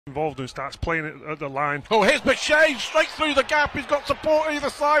involved and starts playing it at the line. Oh, here's McShane straight through the gap. He's got support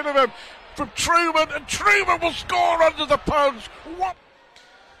either side of him from Truman, and Truman will score under the post. What?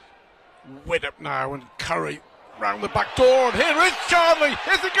 Widdop now, and Curry round the back door, and here is Charlie.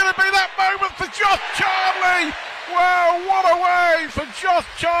 Is it going to be that moment for Josh Charlie? Wow, what a way for Josh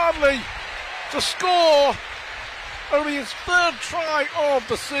Charlie to score. Only his third try of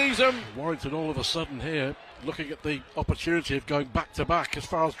the season. Warrington all of a sudden here looking at the opportunity of going back to back as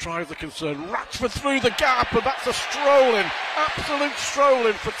far as tries are concerned. Ratchford through the gap, and that's a strolling, absolute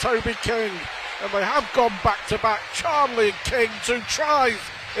strolling for Toby King. And they have gone back to back. Charlie and King, 2 tries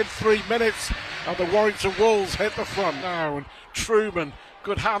in 3 minutes, and the Warrington Wolves hit the front now. And Truman,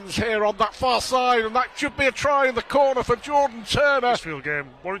 good hands here on that far side, and that should be a try in the corner for Jordan Turner. This field game,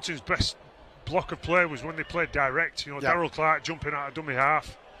 Warrington's best block of play was when they played direct. Darryl Clark jumping out of dummy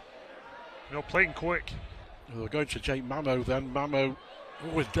half, playing quick. Well, they're going to Jake Mamo then. Mamo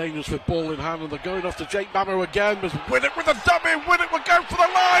always dangerous with ball in hand, and they're going off to Jake Mamo again. There's Widdop with a dummy. Widdop will go for the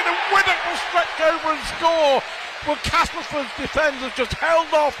line, and Widdop will stretch over and score. Well, Castleford's defenders just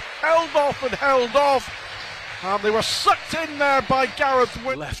held off, and they were sucked in there by Gareth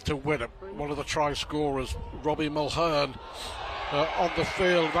Widdop. Left to Widdop, one of the try scorers, Robbie Mulhern, on the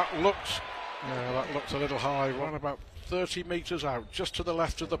field. That looks a little high, ran about 30 metres out, just to the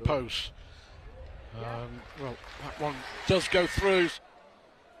left of the post. Well, that one does go through.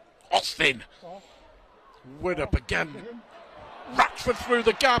 Austin. Widdop again. Ratchford through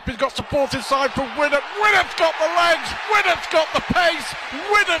the gap. He's got support inside from Widdop. Widdop's got the legs. Widdop's got the pace.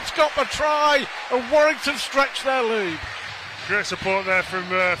 Widdop's got the try. And Warrington stretch their lead. Great support there from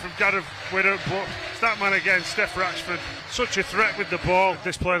Gareth Widdop, but it's that man again, Steph Ratchford. Such a threat with the ball.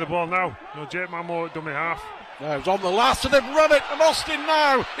 Display the ball now. Jake Mamo at dummy half. Yeah, it was on the last, and they've run it, and Austin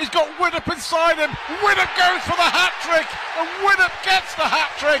now, he's got Widdop inside him. Widdop goes for the hat-trick, and Widdop gets the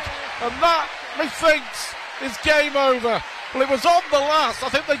hat-trick, and that, methinks, is game over. Well, it was on the last. I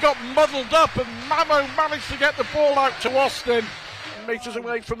think they got muddled up, and Mamo managed to get the ball out to Austin. Metres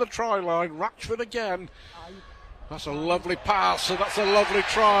away from the try line. Ratchford again. That's a lovely pass, and that's a lovely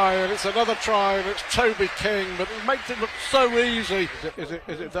try, and it's another try, and it's Toby King, but it makes it look so easy. Is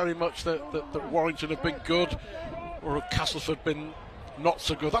it very much that Warrington have been good, or have Castleford been not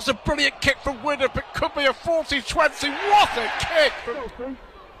so good? That's a brilliant kick from Widdop. It could be a 40-20. What a kick from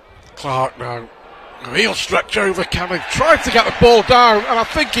Clark now. He'll stretch over, Cameron, tried to get the ball down, and I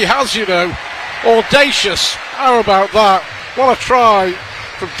think he has, Audacious. How about that? What a try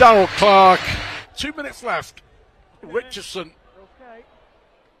from Darryl Clark. 2 minutes left. Richardson.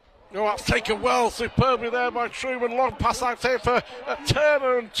 Oh, that's taken well, superbly there by Truman. Long pass out here for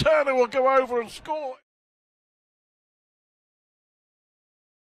Turner, and Turner will go over and score.